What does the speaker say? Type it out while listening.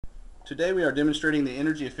Today we are demonstrating the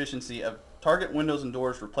energy efficiency of Target Windows and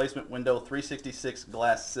Doors Replacement Window 366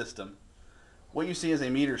 glass system. What you see is a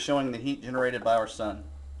meter showing the heat generated by our sun.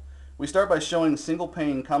 We start by showing the single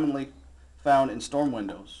pane commonly found in storm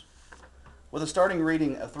windows. With a starting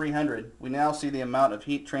reading of 300, we now see the amount of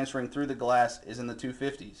heat transferring through the glass is in the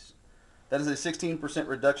 250s. That is a 16%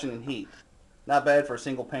 reduction in heat. Not bad for a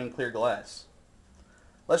single pane clear glass.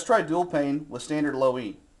 Let's try dual pane with standard low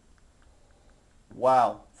E.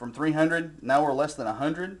 Wow, from 300, now we're less than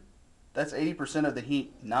 100? That's 80% of the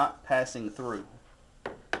heat not passing through.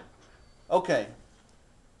 Okay,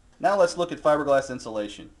 now let's look at fiberglass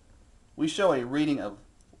insulation. We show a reading of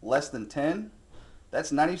less than 10.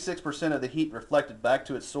 That's 96% of the heat reflected back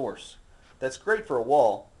to its source. That's great for a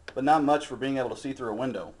wall, but not much for being able to see through a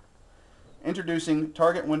window. Introducing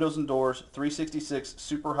Target Windows and Doors 366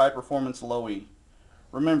 Super High Performance Low E.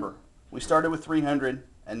 Remember, we started with 300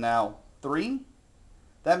 and now 3?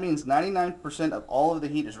 That means 99% of all of the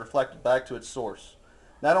heat is reflected back to its source.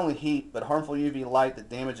 Not only heat, but harmful UV light that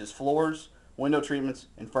damages floors, window treatments,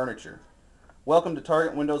 and furniture. Welcome to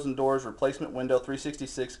Target Windows and Doors Replacement Window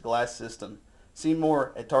 366 Glass System. See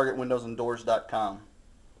more at targetwindowsanddoors.com.